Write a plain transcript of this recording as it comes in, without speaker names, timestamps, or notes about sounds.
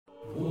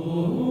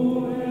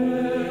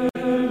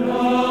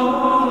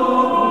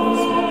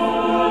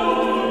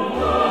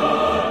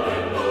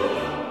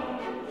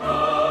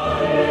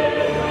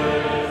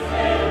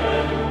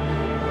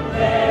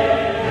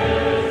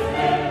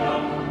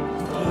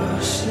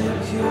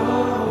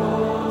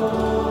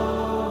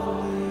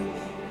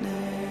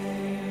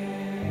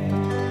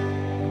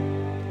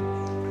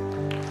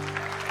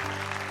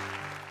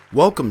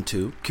Welcome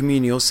to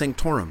Communio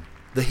Sanctorum,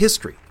 the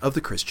history of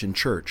the Christian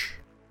Church.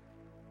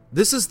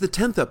 This is the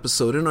 10th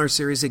episode in our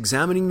series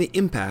examining the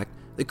impact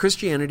that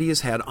Christianity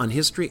has had on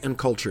history and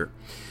culture.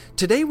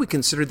 Today we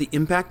consider the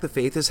impact the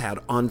faith has had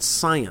on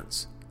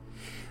science.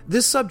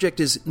 This subject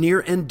is near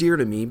and dear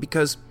to me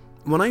because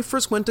when I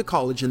first went to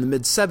college in the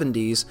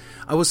mid-70s,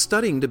 I was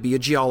studying to be a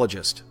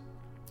geologist.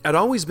 I'd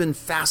always been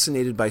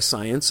fascinated by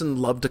science and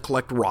loved to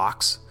collect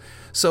rocks,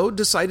 so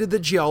decided that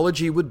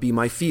geology would be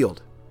my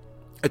field.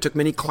 I took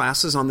many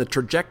classes on the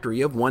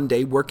trajectory of one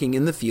day working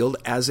in the field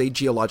as a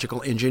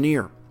geological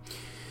engineer.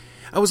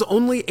 I was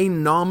only a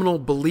nominal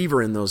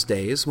believer in those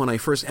days when I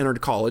first entered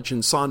college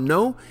and saw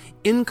no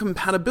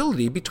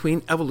incompatibility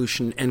between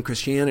evolution and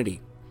Christianity.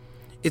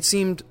 It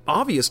seemed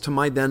obvious to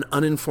my then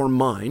uninformed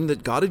mind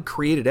that God had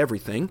created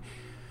everything,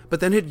 but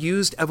then had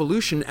used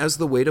evolution as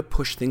the way to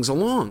push things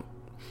along.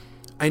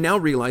 I now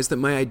realize that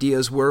my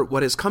ideas were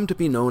what has come to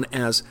be known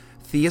as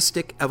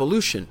theistic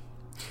evolution.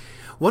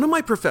 One of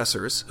my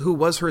professors, who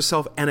was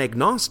herself an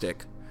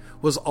agnostic,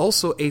 was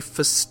also a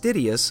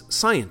fastidious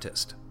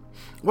scientist.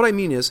 What I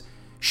mean is,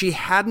 she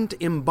hadn't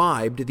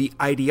imbibed the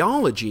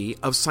ideology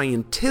of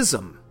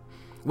scientism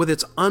with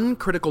its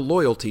uncritical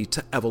loyalty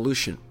to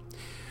evolution.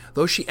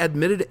 Though she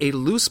admitted a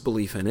loose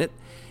belief in it,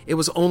 it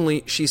was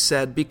only, she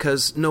said,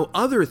 because no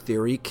other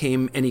theory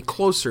came any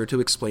closer to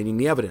explaining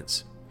the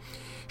evidence.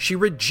 She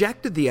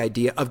rejected the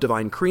idea of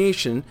divine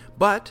creation,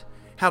 but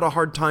had a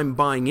hard time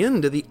buying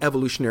into the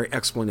evolutionary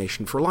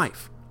explanation for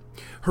life.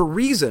 Her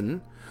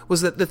reason was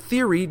that the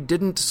theory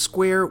didn't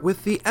square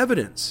with the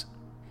evidence.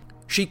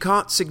 She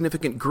caught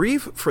significant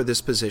grief for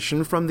this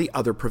position from the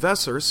other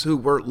professors who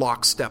were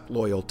lockstep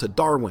loyal to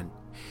Darwin.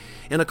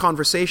 In a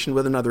conversation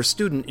with another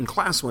student in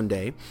class one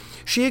day,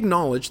 she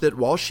acknowledged that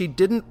while she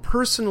didn't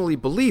personally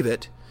believe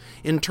it,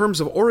 in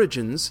terms of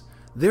origins,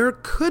 there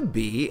could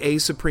be a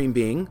supreme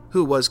being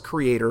who was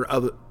creator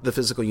of the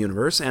physical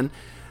universe, and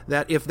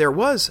that if there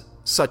was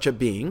such a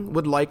being,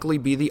 would likely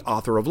be the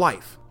author of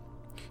life.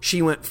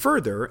 She went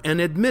further and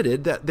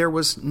admitted that there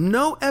was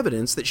no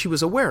evidence that she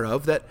was aware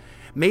of that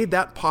made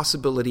that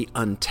possibility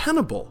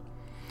untenable.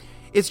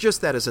 It's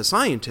just that as a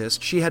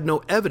scientist, she had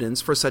no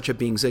evidence for such a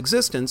being's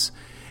existence,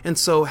 and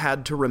so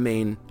had to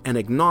remain an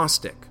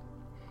agnostic.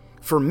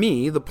 For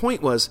me, the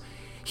point was,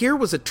 here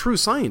was a true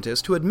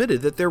scientist who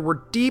admitted that there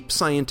were deep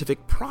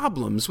scientific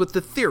problems with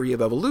the theory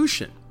of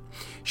evolution.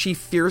 She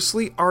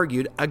fiercely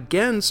argued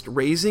against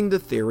raising the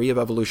theory of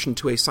evolution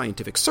to a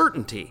scientific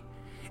certainty,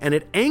 and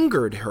it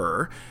angered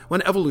her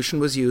when evolution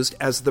was used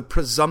as the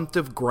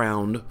presumptive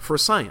ground for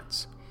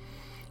science.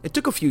 It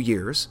took a few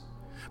years,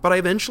 but I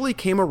eventually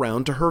came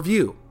around to her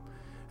view,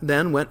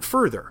 then went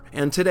further,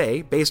 and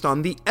today, based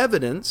on the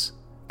evidence,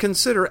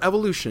 consider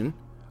evolution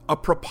a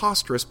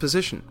preposterous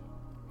position.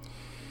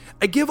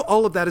 I give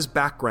all of that as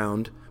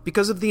background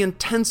because of the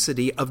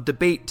intensity of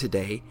debate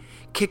today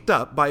kicked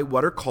up by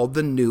what are called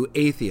the new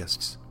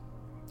atheists.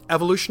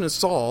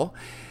 Evolutionists all,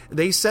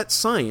 they set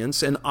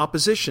science in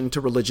opposition to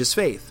religious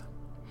faith.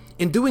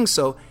 In doing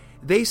so,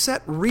 they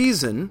set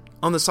reason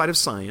on the side of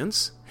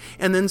science,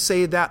 and then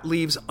say that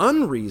leaves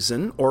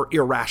unreason or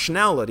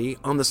irrationality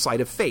on the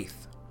side of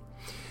faith.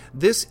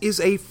 This is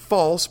a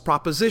false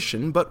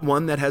proposition, but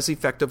one that has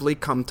effectively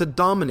come to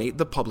dominate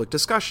the public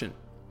discussion.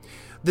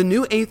 The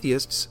new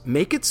atheists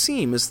make it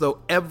seem as though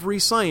every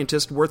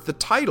scientist worth the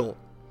title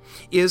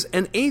is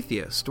an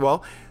atheist.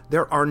 Well,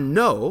 there are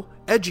no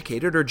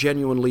educated or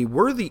genuinely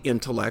worthy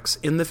intellects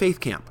in the faith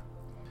camp.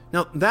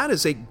 Now, that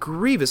is a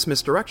grievous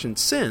misdirection,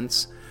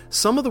 since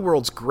some of the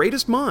world's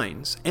greatest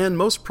minds and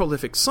most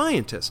prolific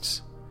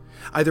scientists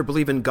either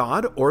believe in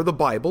God or the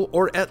Bible,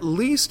 or at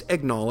least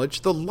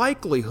acknowledge the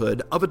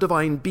likelihood of a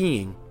divine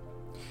being.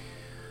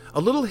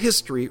 A little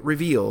history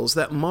reveals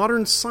that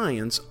modern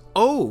science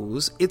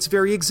owes its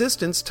very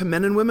existence to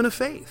men and women of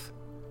faith.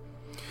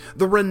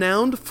 The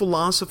renowned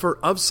philosopher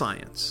of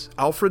science,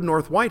 Alfred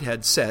North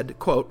Whitehead, said,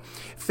 quote,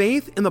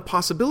 "Faith in the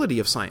possibility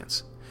of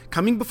science,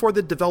 coming before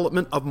the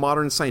development of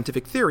modern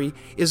scientific theory,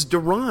 is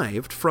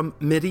derived from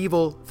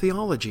medieval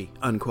theology,"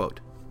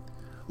 unquote.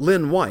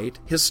 Lynn White,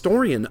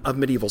 historian of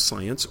medieval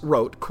science,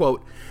 wrote,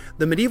 quote,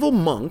 "The medieval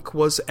monk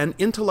was an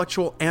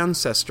intellectual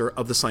ancestor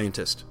of the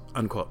scientist,"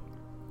 unquote.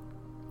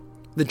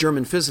 The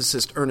German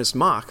physicist Ernst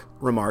Mach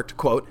remarked,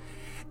 quote,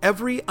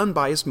 "Every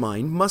unbiased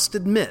mind must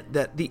admit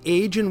that the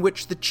age in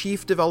which the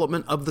chief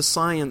development of the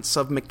science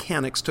of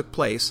mechanics took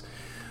place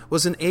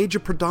was an age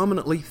of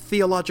predominantly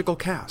theological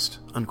cast,"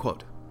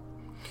 unquote.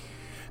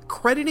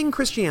 Crediting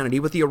Christianity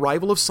with the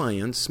arrival of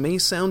science may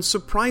sound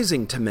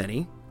surprising to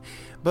many,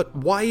 but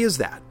why is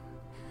that?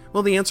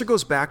 Well, the answer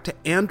goes back to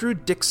Andrew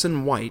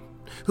Dickson White,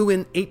 who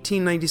in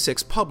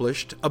 1896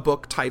 published a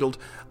book titled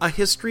A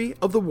History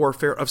of the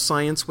Warfare of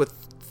Science with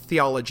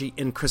Theology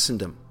in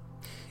Christendom.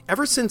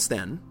 Ever since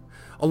then,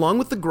 along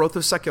with the growth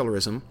of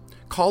secularism,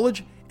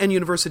 college and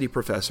university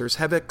professors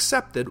have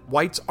accepted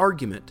White's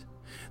argument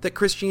that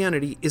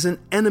Christianity is an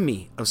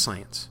enemy of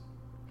science.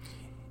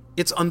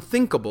 It's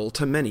unthinkable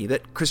to many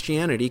that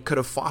Christianity could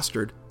have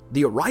fostered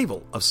the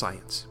arrival of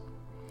science.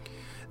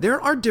 There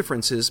are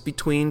differences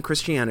between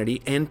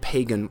Christianity and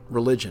pagan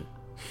religion.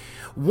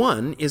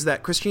 One is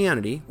that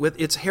Christianity, with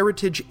its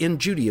heritage in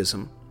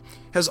Judaism,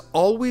 has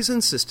always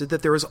insisted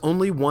that there is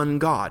only one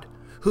God,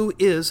 who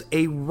is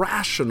a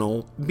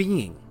rational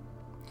being.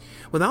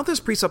 Without this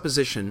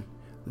presupposition,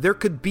 there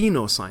could be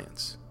no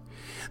science.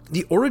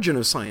 The origin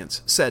of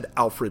science, said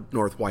Alfred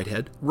North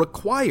Whitehead,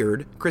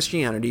 required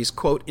Christianity's,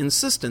 quote,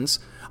 insistence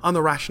on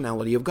the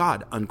rationality of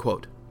God,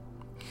 unquote.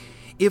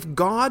 If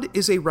God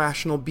is a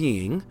rational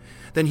being,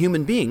 then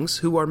human beings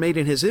who are made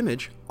in his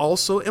image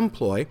also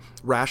employ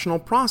rational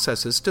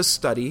processes to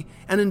study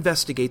and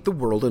investigate the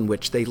world in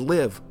which they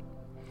live.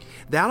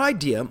 That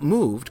idea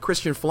moved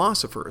Christian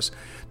philosophers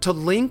to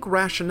link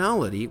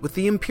rationality with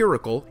the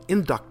empirical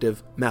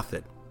inductive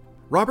method.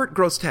 Robert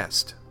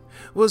Grosseteste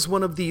was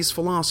one of these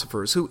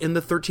philosophers who, in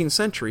the 13th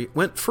century,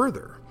 went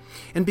further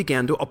and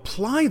began to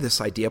apply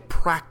this idea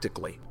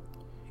practically.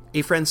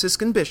 A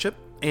Franciscan bishop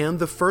and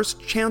the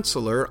first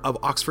chancellor of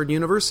Oxford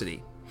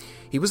University,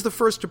 he was the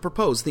first to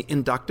propose the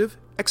inductive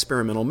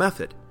experimental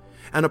method,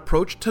 an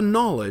approach to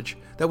knowledge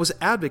that was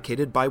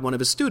advocated by one of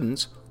his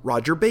students,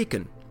 Roger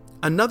Bacon,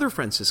 another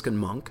Franciscan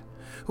monk,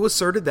 who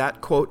asserted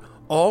that, quote,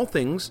 all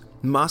things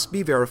must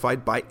be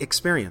verified by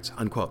experience,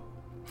 unquote.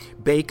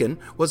 Bacon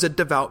was a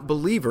devout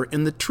believer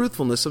in the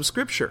truthfulness of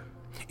Scripture,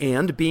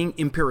 and being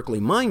empirically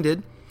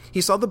minded,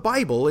 he saw the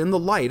Bible in the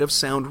light of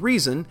sound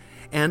reason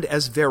and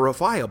as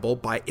verifiable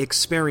by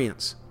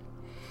experience.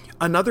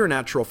 Another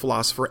natural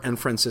philosopher and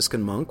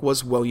Franciscan monk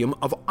was William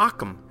of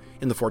Ockham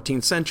in the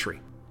 14th century.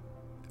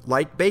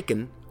 Like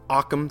Bacon,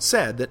 Ockham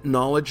said that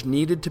knowledge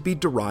needed to be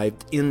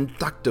derived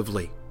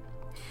inductively.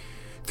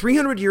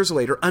 300 years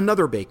later,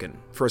 another Bacon,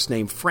 first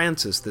named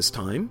Francis this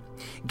time,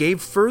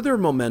 gave further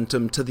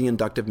momentum to the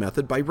inductive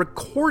method by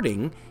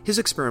recording his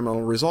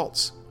experimental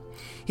results.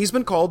 He's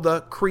been called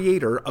the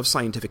creator of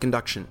scientific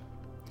induction.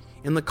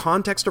 In the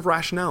context of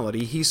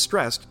rationality, he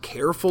stressed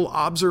careful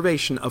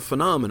observation of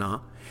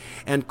phenomena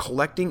and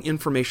collecting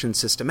information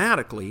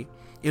systematically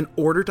in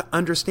order to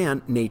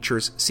understand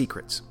nature's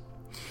secrets.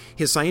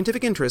 His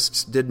scientific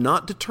interests did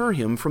not deter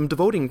him from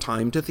devoting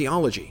time to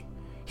theology.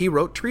 He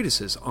wrote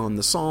treatises on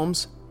the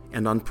Psalms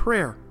and on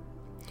prayer.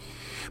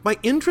 By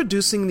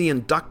introducing the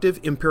inductive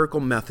empirical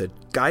method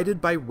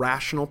guided by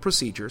rational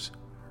procedures,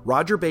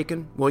 Roger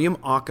Bacon, William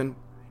Ockham,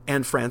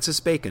 and Francis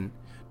Bacon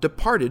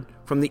departed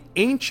from the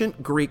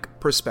ancient Greek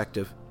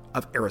perspective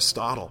of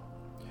Aristotle.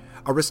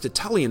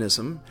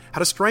 Aristotelianism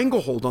had a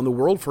stranglehold on the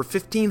world for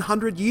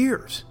 1,500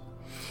 years.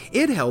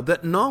 It held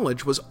that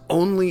knowledge was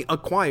only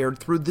acquired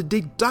through the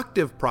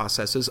deductive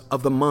processes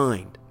of the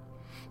mind.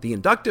 The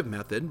inductive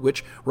method,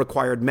 which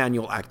required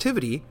manual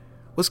activity,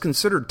 was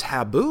considered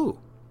taboo.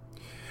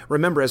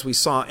 Remember, as we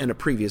saw in a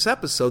previous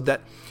episode,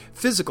 that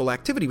physical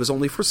activity was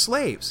only for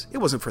slaves. It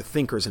wasn't for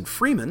thinkers and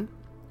freemen.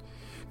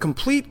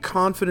 Complete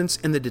confidence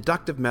in the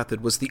deductive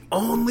method was the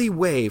only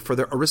way for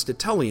the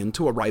Aristotelian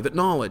to arrive at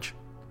knowledge.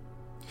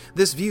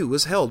 This view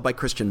was held by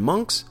Christian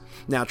monks,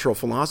 natural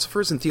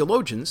philosophers, and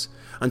theologians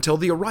until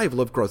the arrival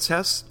of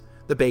Grosseteste,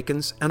 the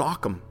Bacons, and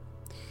Ockham.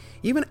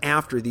 Even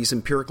after these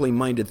empirically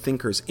minded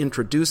thinkers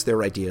introduced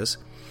their ideas,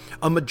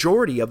 a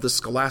majority of the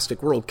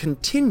scholastic world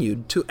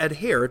continued to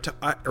adhere to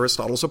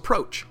Aristotle's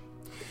approach.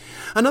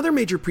 Another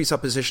major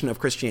presupposition of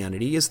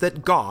Christianity is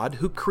that God,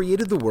 who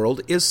created the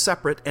world, is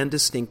separate and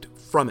distinct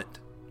from it.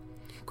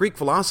 Greek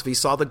philosophy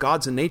saw the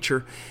gods in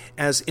nature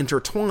as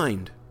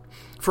intertwined.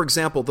 For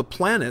example, the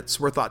planets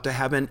were thought to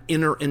have an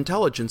inner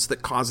intelligence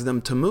that caused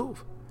them to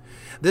move.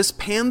 This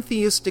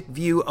pantheistic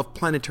view of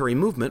planetary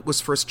movement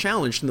was first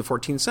challenged in the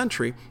 14th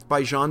century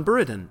by Jean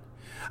Buridan,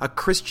 a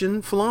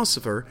Christian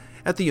philosopher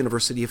at the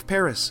University of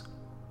Paris.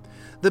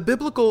 The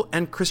biblical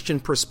and Christian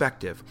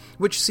perspective,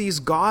 which sees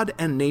God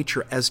and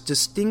nature as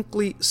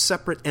distinctly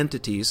separate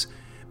entities,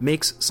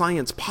 makes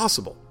science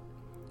possible.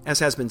 As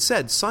has been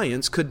said,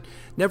 science could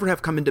never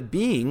have come into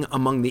being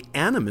among the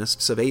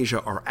animists of Asia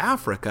or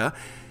Africa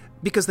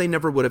because they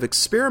never would have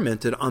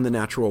experimented on the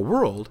natural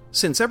world,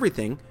 since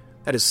everything,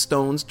 that is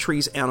stones,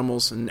 trees,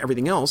 animals, and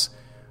everything else,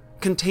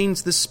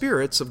 contains the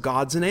spirits of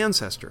gods and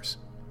ancestors.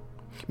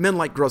 Men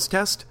like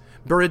Grosseteste,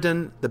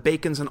 Buridan, the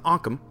Bacons, and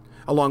Ockham,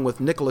 along with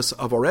Nicholas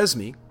of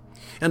Oresme,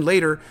 and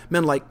later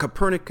men like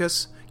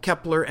Copernicus,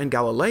 Kepler, and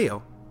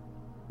Galileo,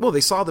 well, they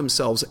saw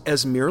themselves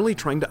as merely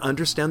trying to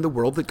understand the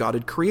world that God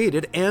had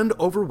created and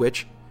over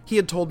which he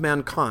had told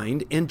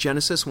mankind in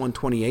Genesis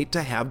 1:28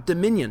 to have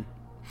dominion.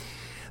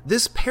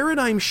 This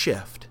paradigm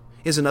shift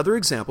is another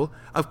example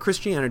of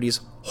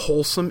Christianity's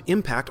wholesome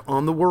impact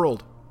on the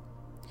world.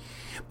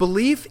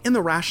 Belief in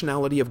the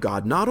rationality of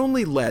God not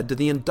only led to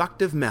the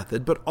inductive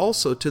method, but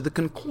also to the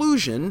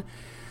conclusion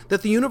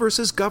that the universe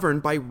is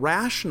governed by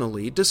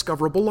rationally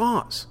discoverable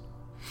laws.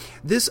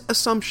 This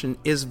assumption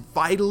is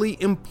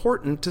vitally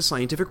important to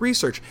scientific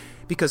research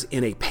because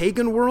in a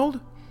pagan world,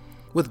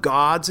 with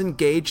gods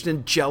engaged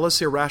in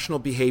jealous, irrational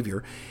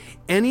behavior,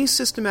 any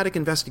systematic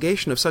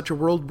investigation of such a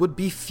world would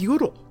be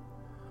futile.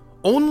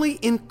 Only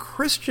in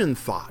Christian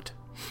thought,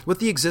 with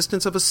the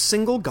existence of a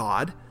single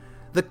God,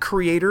 the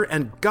creator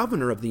and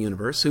governor of the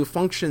universe who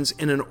functions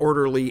in an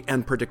orderly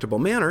and predictable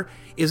manner,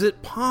 is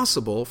it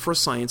possible for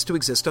science to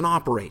exist and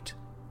operate?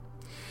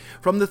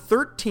 From the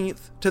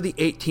 13th to the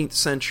 18th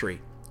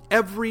century,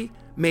 every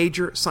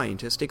major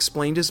scientist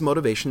explained his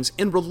motivations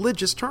in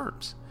religious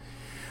terms.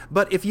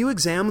 But if you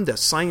examined a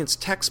science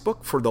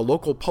textbook for the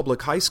local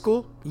public high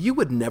school, you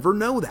would never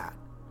know that.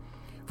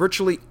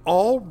 Virtually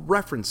all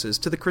references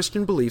to the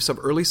Christian beliefs of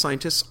early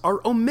scientists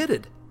are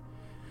omitted.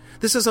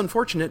 This is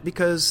unfortunate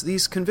because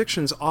these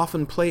convictions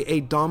often play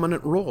a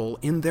dominant role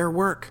in their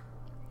work.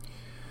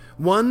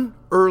 One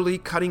early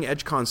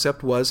cutting-edge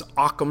concept was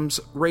Occam's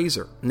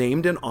razor,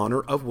 named in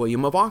honor of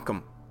William of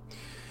Ockham.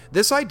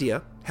 This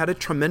idea had a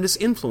tremendous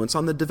influence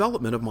on the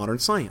development of modern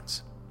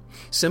science.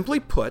 Simply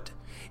put,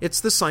 it's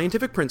the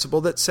scientific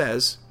principle that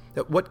says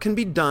that what can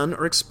be done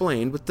or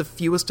explained with the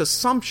fewest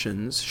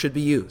assumptions should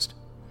be used.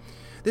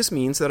 This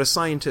means that a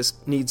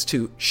scientist needs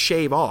to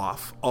shave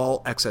off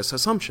all excess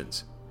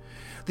assumptions.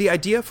 The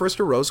idea first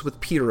arose with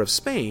Peter of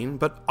Spain,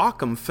 but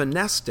Occam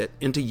finessed it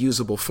into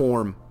usable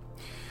form.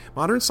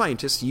 Modern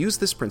scientists use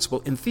this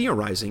principle in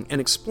theorizing and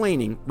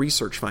explaining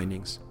research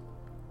findings.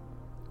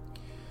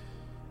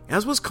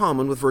 As was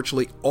common with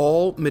virtually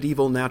all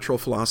medieval natural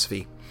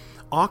philosophy,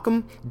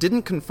 Occam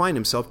didn't confine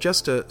himself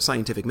just to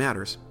scientific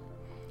matters.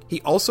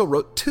 He also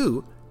wrote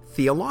 2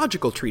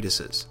 theological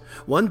treatises,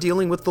 one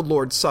dealing with the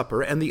Lord's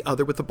Supper and the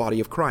other with the body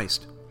of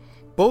Christ.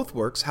 Both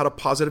works had a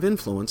positive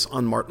influence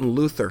on Martin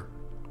Luther.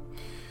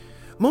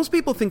 Most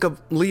people think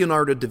of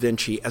Leonardo da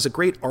Vinci as a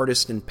great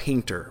artist and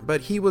painter,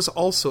 but he was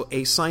also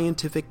a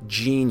scientific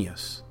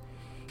genius.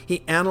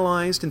 He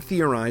analyzed and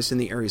theorized in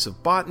the areas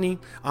of botany,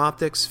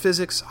 optics,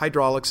 physics,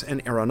 hydraulics,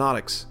 and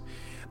aeronautics.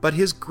 But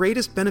his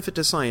greatest benefit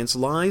to science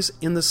lies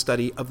in the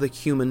study of the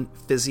human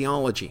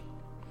physiology.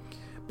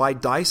 By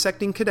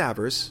dissecting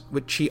cadavers,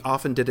 which he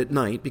often did at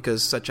night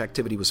because such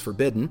activity was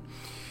forbidden,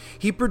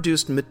 he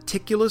produced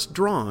meticulous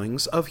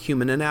drawings of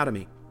human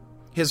anatomy.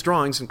 His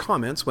drawings and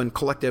comments, when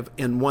collected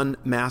in one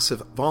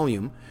massive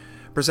volume,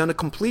 present a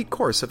complete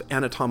course of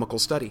anatomical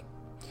study.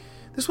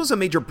 This was a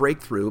major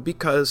breakthrough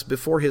because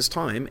before his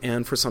time,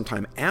 and for some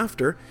time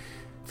after,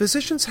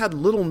 physicians had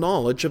little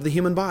knowledge of the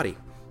human body.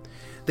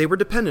 They were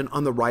dependent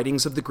on the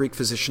writings of the Greek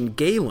physician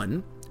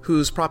Galen,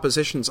 whose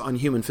propositions on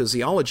human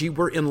physiology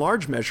were in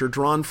large measure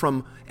drawn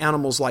from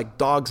animals like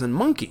dogs and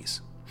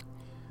monkeys.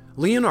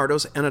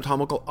 Leonardo's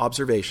anatomical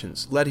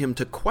observations led him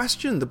to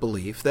question the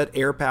belief that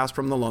air passed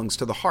from the lungs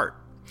to the heart.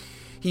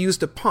 He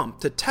used a pump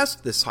to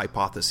test this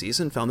hypothesis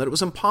and found that it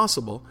was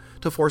impossible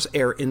to force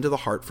air into the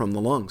heart from the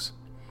lungs.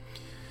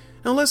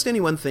 Now, lest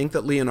anyone think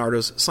that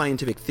Leonardo's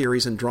scientific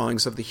theories and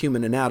drawings of the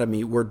human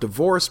anatomy were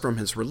divorced from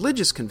his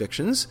religious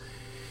convictions,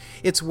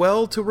 it's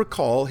well to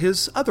recall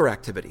his other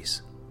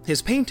activities.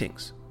 His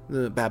paintings,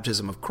 the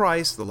baptism of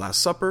Christ, the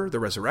Last Supper, the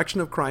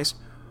resurrection of Christ,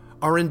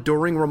 are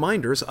enduring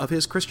reminders of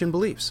his Christian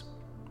beliefs.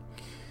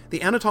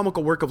 The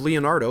anatomical work of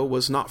Leonardo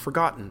was not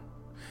forgotten.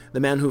 The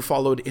man who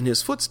followed in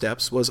his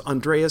footsteps was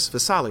Andreas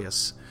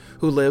Vesalius,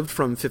 who lived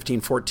from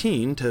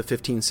 1514 to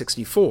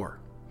 1564.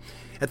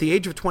 At the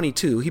age of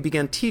 22, he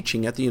began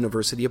teaching at the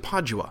University of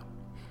Padua.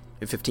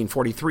 In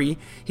 1543,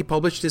 he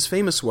published his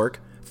famous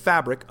work,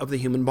 Fabric of the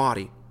Human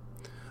Body.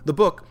 The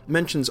book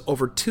mentions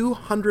over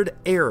 200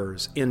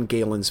 errors in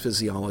Galen's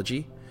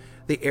physiology.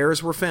 The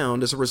errors were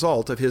found as a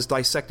result of his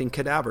dissecting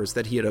cadavers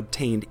that he had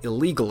obtained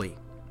illegally.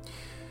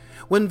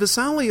 When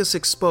Vesalius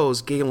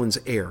exposed Galen's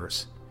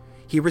errors,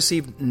 he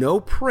received no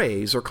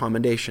praise or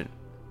commendation.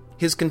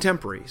 His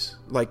contemporaries,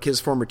 like his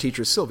former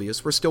teacher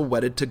Sylvius, were still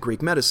wedded to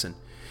Greek medicine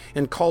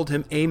and called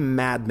him a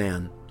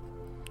madman.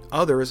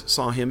 Others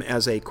saw him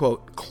as a,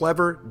 quote,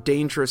 clever,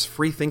 dangerous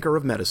freethinker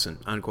of medicine,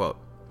 unquote.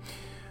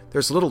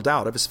 There's little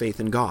doubt of his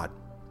faith in God.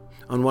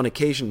 On one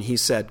occasion, he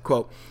said,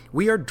 quote,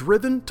 "We are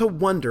driven to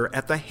wonder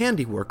at the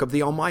handiwork of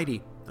the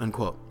Almighty,"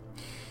 unquote.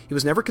 He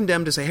was never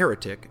condemned as a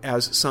heretic,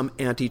 as some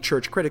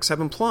anti-church critics have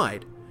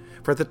implied,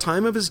 for at the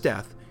time of his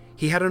death,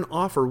 he had an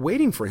offer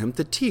waiting for him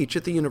to teach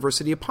at the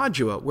University of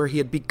Padua, where he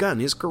had begun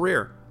his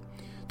career.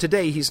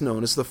 Today, he's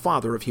known as the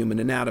father of human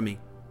anatomy.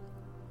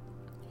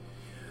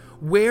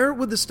 Where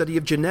would the study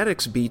of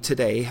genetics be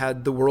today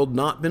had the world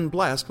not been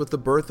blessed with the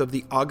birth of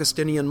the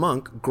Augustinian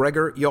monk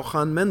Gregor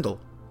Johann Mendel?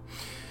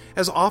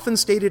 As often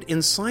stated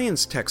in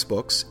science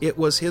textbooks, it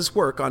was his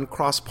work on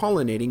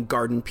cross-pollinating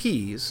garden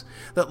peas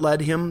that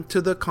led him to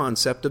the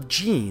concept of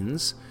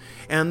genes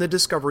and the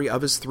discovery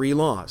of his 3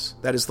 laws.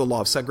 That is, the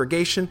law of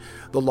segregation,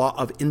 the law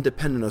of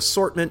independent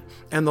assortment,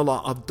 and the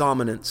law of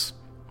dominance.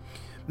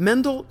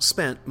 Mendel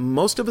spent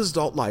most of his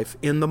adult life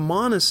in the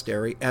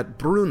monastery at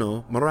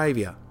Brno,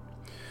 Moravia.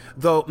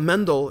 Though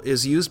Mendel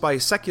is used by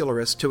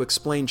secularists to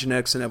explain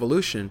genetics and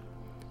evolution,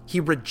 he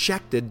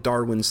rejected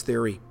Darwin's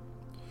theory.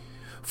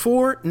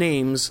 4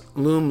 names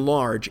loom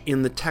large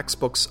in the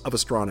textbooks of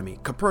astronomy: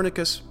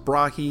 Copernicus,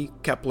 Brahe,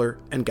 Kepler,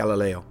 and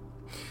Galileo.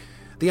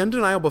 The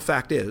undeniable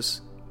fact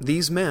is,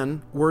 these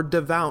men were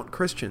devout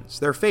Christians.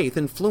 Their faith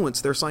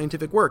influenced their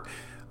scientific work,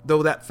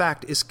 though that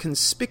fact is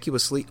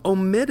conspicuously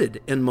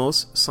omitted in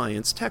most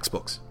science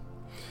textbooks.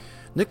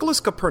 Nicholas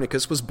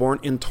Copernicus was born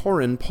in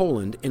Torun,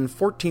 Poland in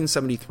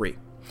 1473.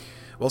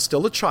 While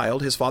still a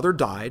child, his father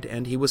died,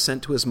 and he was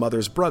sent to his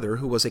mother's brother,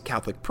 who was a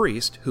Catholic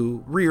priest,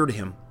 who reared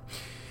him.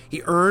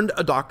 He earned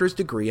a doctor's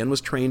degree and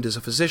was trained as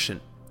a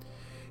physician.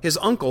 His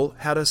uncle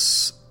had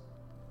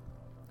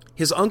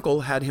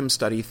him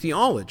study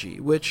theology,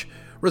 which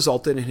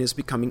resulted in his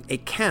becoming a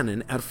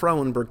canon at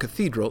Frauenburg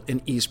Cathedral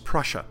in East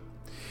Prussia.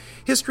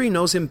 History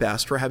knows him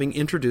best for having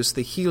introduced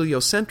the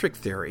heliocentric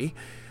theory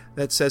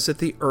that says that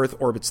the Earth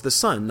orbits the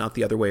Sun, not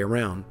the other way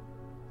around.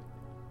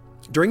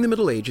 During the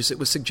Middle Ages, it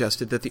was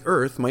suggested that the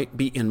Earth might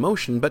be in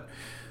motion, but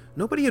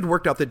nobody had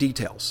worked out the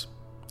details.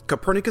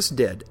 Copernicus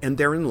did, and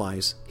therein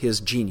lies his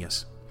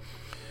genius.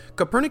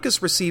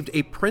 Copernicus received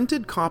a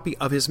printed copy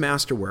of his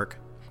masterwork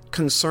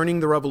concerning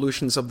the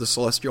revolutions of the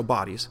celestial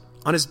bodies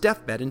on his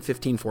deathbed in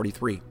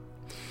 1543.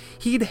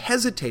 He'd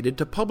hesitated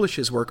to publish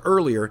his work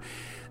earlier,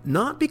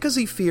 not because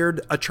he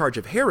feared a charge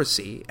of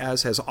heresy,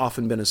 as has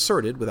often been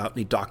asserted without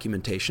any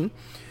documentation,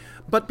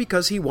 but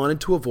because he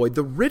wanted to avoid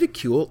the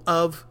ridicule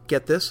of,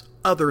 get this,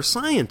 other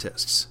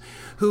scientists,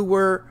 who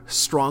were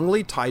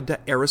strongly tied to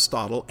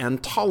Aristotle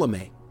and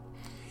Ptolemy.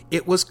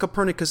 It was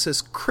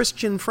Copernicus's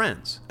Christian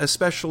friends,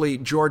 especially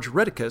George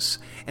Rheticus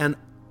and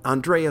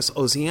Andreas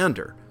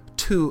Osiander,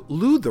 two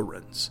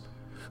Lutherans,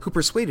 who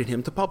persuaded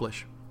him to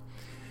publish.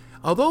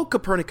 Although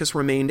Copernicus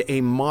remained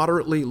a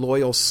moderately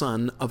loyal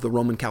son of the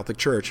Roman Catholic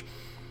Church,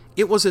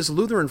 it was his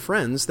Lutheran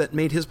friends that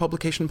made his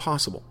publication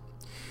possible.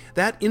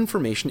 That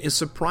information is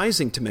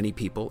surprising to many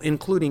people,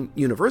 including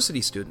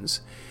university students,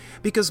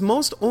 because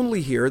most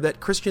only hear that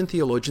Christian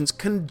theologians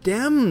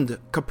condemned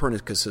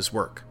Copernicus's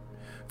work.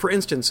 For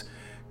instance,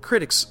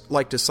 critics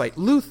like to cite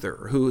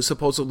Luther, who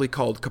supposedly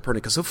called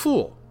Copernicus a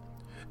fool.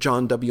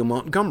 John W.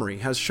 Montgomery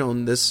has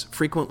shown this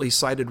frequently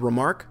cited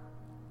remark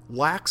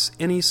lacks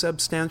any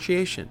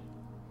substantiation.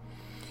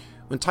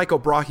 When Tycho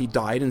Brahe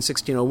died in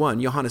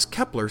 1601, Johannes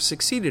Kepler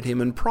succeeded him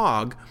in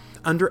Prague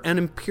under an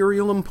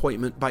imperial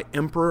appointment by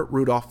Emperor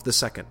Rudolf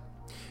II.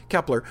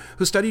 Kepler,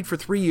 who studied for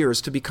 3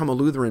 years to become a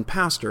Lutheran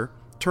pastor,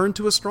 turned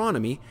to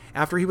astronomy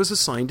after he was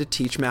assigned to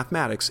teach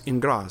mathematics in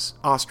Graz,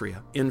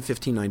 Austria, in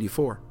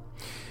 1594.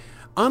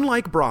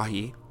 Unlike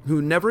Brahe, who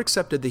never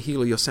accepted the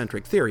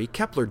heliocentric theory,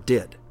 Kepler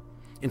did.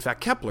 In fact,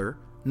 Kepler,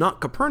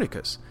 not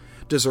Copernicus,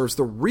 deserves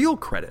the real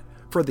credit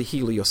for the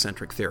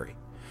heliocentric theory.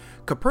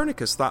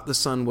 Copernicus thought the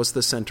sun was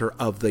the center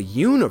of the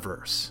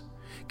universe.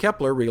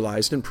 Kepler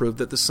realized and proved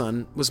that the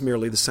sun was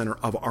merely the center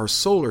of our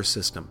solar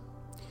system.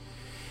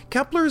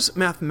 Kepler's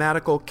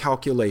mathematical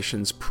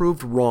calculations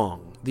proved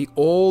wrong the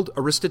old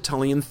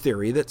Aristotelian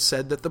theory that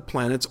said that the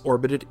planets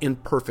orbited in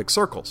perfect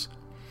circles,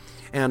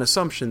 an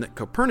assumption that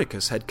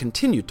Copernicus had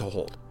continued to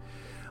hold.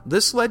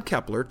 This led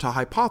Kepler to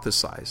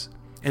hypothesize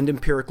and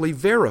empirically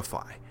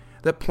verify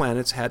that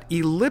planets had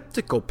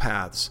elliptical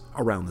paths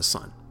around the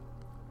sun.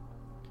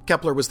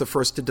 Kepler was the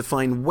first to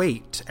define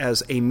weight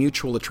as a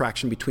mutual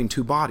attraction between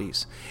two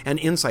bodies, an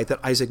insight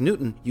that Isaac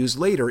Newton used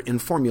later in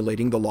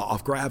formulating the law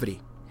of gravity.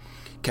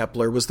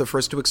 Kepler was the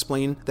first to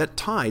explain that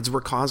tides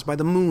were caused by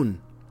the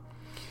moon.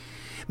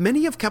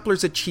 Many of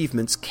Kepler's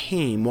achievements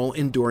came while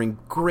enduring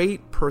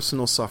great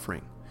personal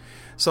suffering.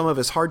 Some of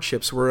his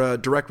hardships were a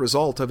direct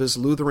result of his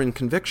Lutheran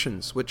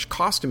convictions, which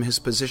cost him his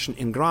position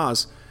in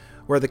Graz,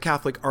 where the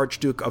Catholic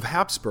Archduke of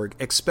Habsburg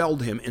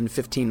expelled him in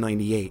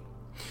 1598.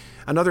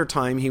 Another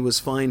time he was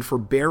fined for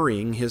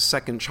burying his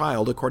second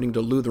child according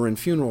to Lutheran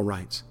funeral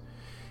rites.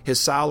 His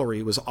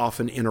salary was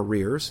often in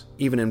arrears,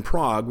 even in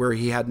Prague, where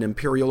he had an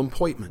imperial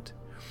appointment.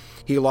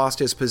 He lost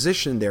his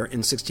position there in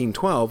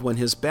 1612 when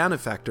his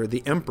benefactor,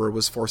 the emperor,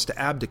 was forced to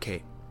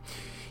abdicate.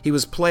 He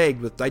was plagued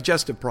with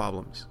digestive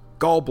problems,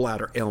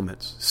 gallbladder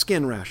ailments,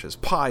 skin rashes,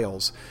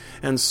 piles,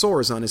 and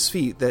sores on his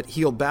feet that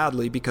healed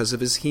badly because of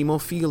his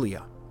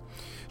hemophilia.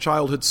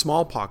 Childhood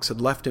smallpox had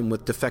left him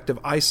with defective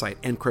eyesight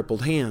and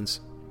crippled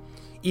hands.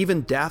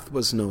 Even death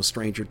was no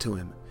stranger to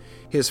him.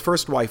 His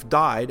first wife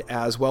died,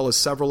 as well as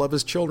several of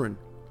his children.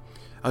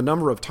 A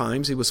number of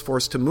times he was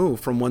forced to move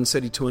from one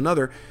city to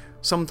another,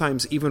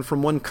 sometimes even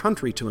from one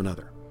country to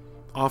another.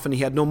 Often he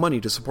had no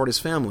money to support his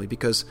family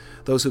because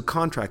those who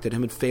contracted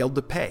him had failed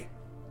to pay.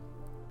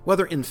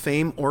 Whether in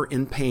fame or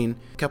in pain,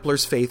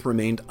 Kepler's faith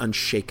remained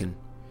unshaken.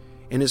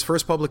 In his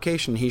first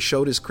publication, he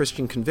showed his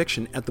Christian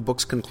conviction at the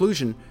book's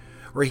conclusion,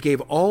 where he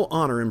gave all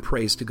honor and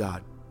praise to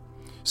God.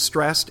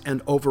 Stressed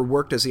and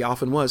overworked as he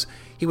often was,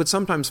 he would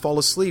sometimes fall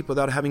asleep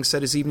without having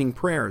said his evening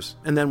prayers,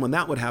 and then when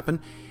that would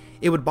happen,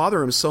 it would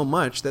bother him so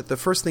much that the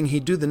first thing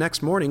he'd do the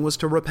next morning was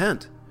to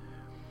repent.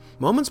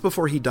 Moments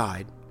before he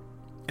died,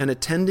 an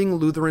attending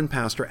Lutheran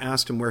pastor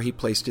asked him where he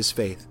placed his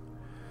faith.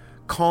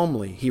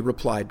 Calmly, he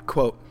replied,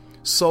 quote,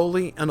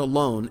 "solely and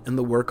alone in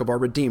the work of our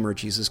Redeemer,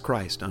 Jesus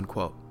Christ,"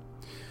 unquote.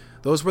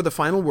 Those were the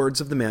final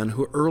words of the man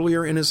who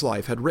earlier in his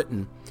life had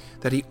written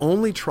that he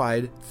only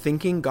tried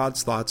thinking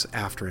God's thoughts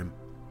after him.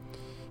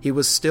 He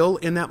was still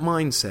in that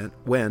mindset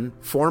when,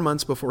 4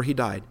 months before he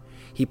died,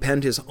 he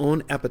penned his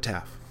own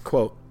epitaph,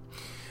 quote,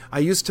 "I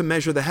used to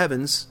measure the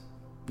heavens,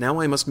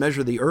 now I must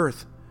measure the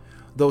earth.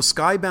 Though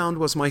skybound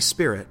was my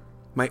spirit,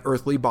 my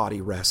earthly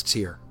body rests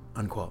here,"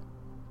 unquote.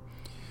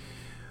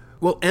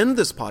 We'll end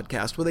this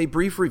podcast with a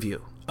brief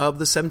review of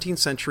the 17th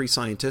century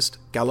scientist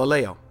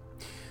Galileo.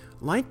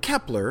 Like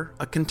Kepler,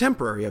 a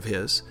contemporary of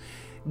his,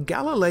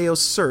 Galileo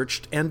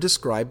searched and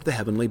described the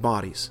heavenly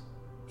bodies.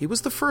 He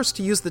was the first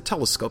to use the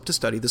telescope to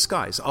study the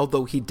skies,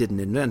 although he didn't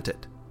invent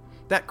it.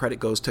 That credit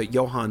goes to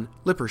Johann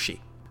Lippershey,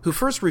 who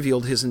first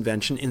revealed his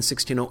invention in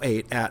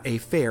 1608 at a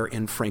fair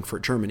in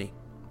Frankfurt, Germany.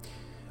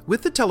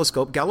 With the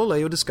telescope,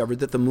 Galileo discovered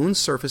that the moon's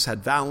surface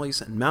had valleys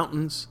and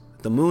mountains,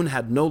 that the moon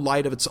had no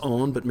light of its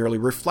own but merely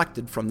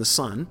reflected from the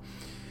sun,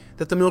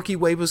 that the Milky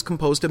Way was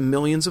composed of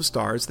millions of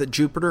stars, that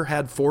Jupiter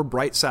had 4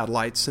 bright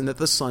satellites, and that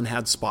the sun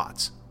had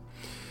spots.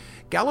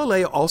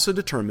 Galileo also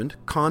determined,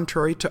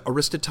 contrary to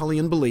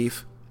Aristotelian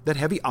belief, that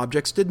heavy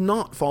objects did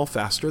not fall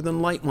faster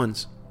than light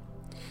ones.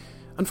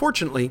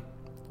 Unfortunately,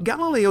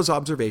 Galileo's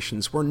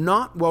observations were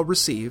not well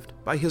received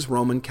by his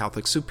Roman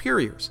Catholic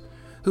superiors,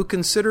 who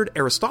considered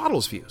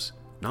Aristotle's views,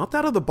 not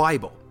that of the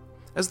Bible,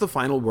 as the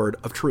final word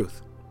of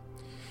truth.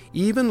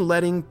 Even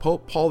letting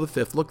Pope Paul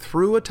V look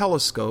through a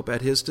telescope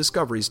at his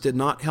discoveries did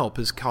not help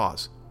his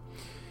cause.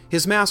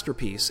 His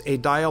masterpiece, A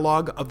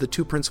Dialogue of the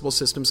Two Principal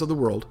Systems of the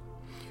World,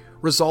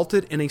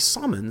 resulted in a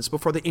summons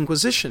before the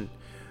Inquisition,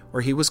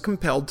 where he was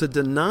compelled to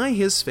deny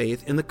his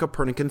faith in the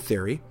Copernican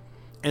theory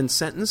and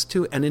sentenced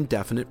to an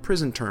indefinite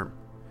prison term.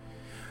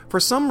 For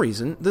some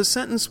reason, the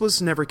sentence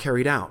was never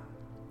carried out.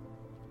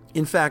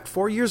 In fact,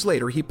 4 years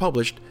later, he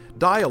published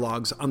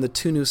Dialogues on the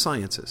Two New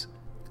Sciences.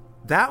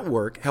 That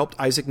work helped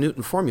Isaac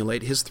Newton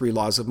formulate his 3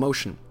 laws of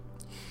motion.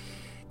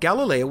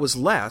 Galileo was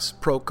less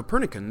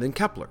pro-Copernican than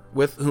Kepler,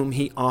 with whom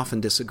he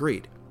often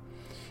disagreed.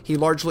 He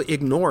largely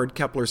ignored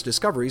Kepler's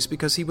discoveries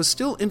because he was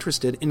still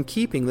interested in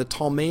keeping the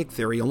Ptolemaic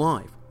theory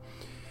alive.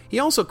 He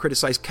also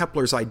criticized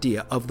Kepler's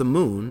idea of the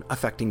moon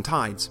affecting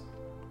tides.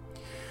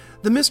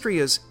 The mystery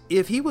is,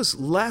 if he was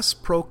less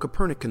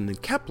pro-Copernican than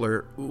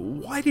Kepler,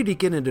 why did he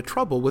get into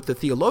trouble with the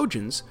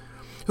theologians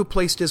who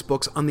placed his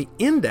books on the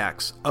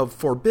index of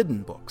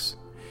forbidden books?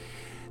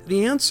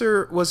 The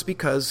answer was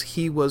because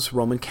he was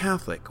Roman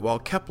Catholic, while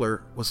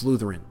Kepler was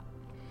Lutheran.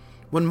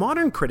 When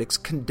modern critics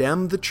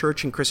condemn the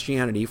Church and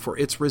Christianity for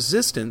its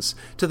resistance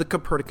to the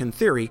Copernican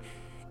theory,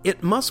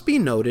 it must be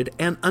noted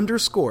and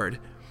underscored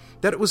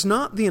that it was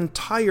not the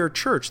entire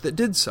Church that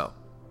did so.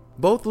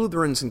 Both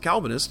Lutherans and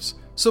Calvinists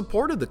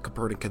supported the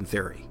Copernican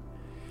theory.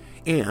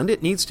 And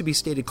it needs to be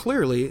stated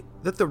clearly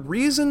that the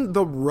reason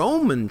the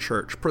Roman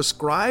Church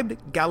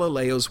prescribed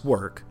Galileo's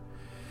work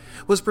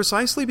was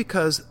precisely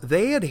because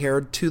they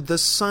adhered to the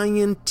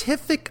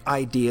scientific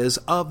ideas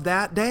of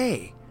that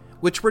day,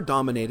 which were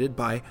dominated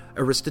by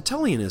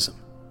Aristotelianism.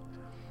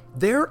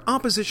 Their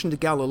opposition to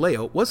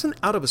Galileo wasn't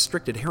out of a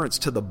strict adherence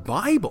to the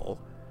Bible,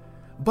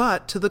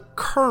 but to the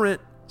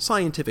current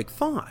scientific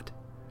thought.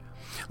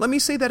 Let me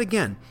say that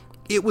again.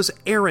 It was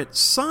errant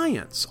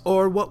science,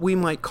 or what we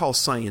might call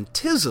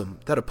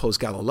scientism, that opposed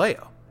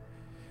Galileo.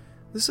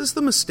 This is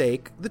the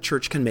mistake the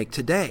Church can make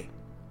today,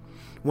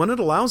 when it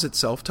allows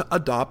itself to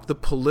adopt the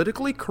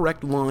politically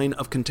correct line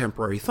of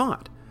contemporary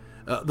thought,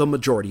 the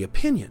majority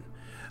opinion,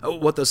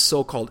 what the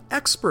so-called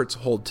experts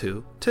hold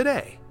to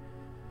today.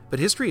 But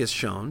history has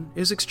shown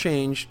is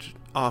exchanged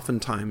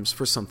oftentimes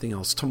for something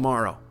else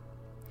tomorrow.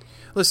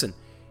 Listen,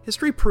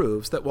 history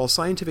proves that while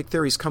scientific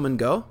theories come and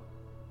go,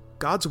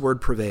 God's word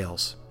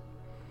prevails.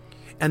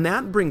 And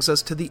that brings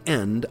us to the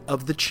end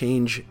of the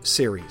Change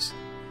series.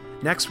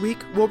 Next week,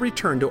 we'll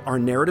return to our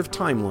narrative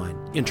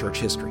timeline in church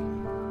history.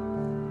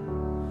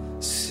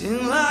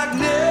 Sing like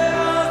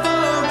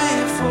never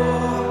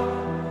before,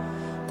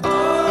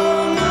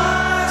 oh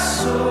my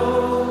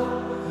soul,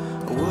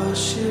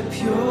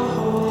 worship your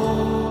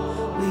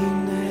holy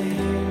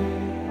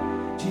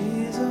name.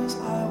 Jesus,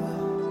 I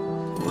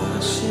will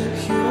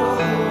worship your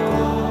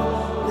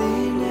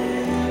holy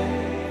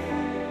name.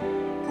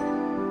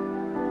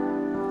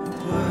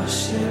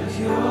 Worship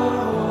your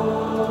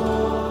holy name.